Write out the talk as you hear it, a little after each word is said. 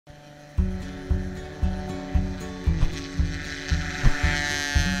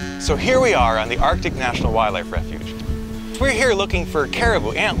So here we are on the Arctic National Wildlife Refuge. We're here looking for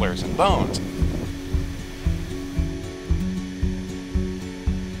caribou antlers and bones.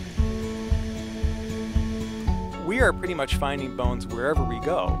 We are pretty much finding bones wherever we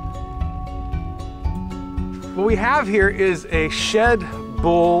go. What we have here is a shed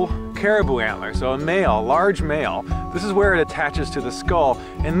bull caribou antler, so a male, large male. This is where it attaches to the skull,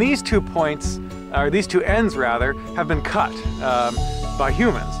 and these two points, or these two ends rather, have been cut by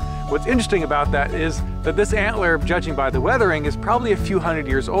humans. What's interesting about that is that this antler, judging by the weathering, is probably a few hundred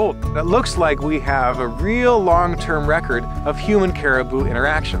years old. It looks like we have a real long-term record of human-caribou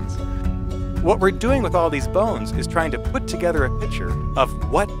interactions. What we're doing with all these bones is trying to put together a picture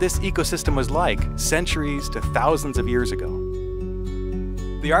of what this ecosystem was like centuries to thousands of years ago.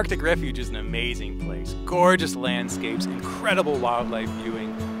 The Arctic Refuge is an amazing place. Gorgeous landscapes, incredible wildlife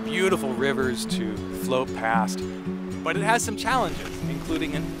viewing, beautiful rivers to float past. But it has some challenges,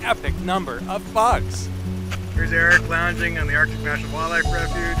 including an epic number of bugs. Here's Eric lounging on the Arctic National Wildlife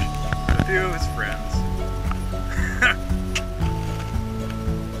Refuge with a few of his friends.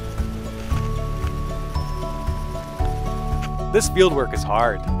 This field work is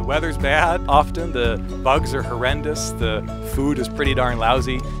hard. The weather's bad often, the bugs are horrendous, the food is pretty darn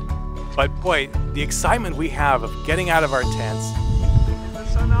lousy. But boy, the excitement we have of getting out of our tents. Is the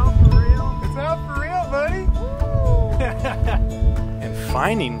sun out for real? It's out for real, buddy! And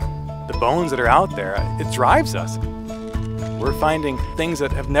finding the bones that are out there, it drives us. We're finding things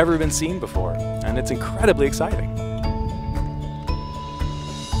that have never been seen before, and it's incredibly exciting.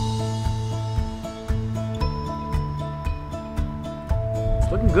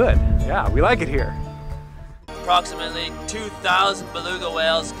 Looking good. Yeah, we like it here. Approximately 2,000 beluga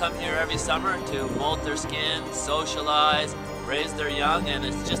whales come here every summer to molt their skin, socialize, raise their young, and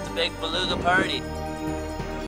it's just a big beluga party.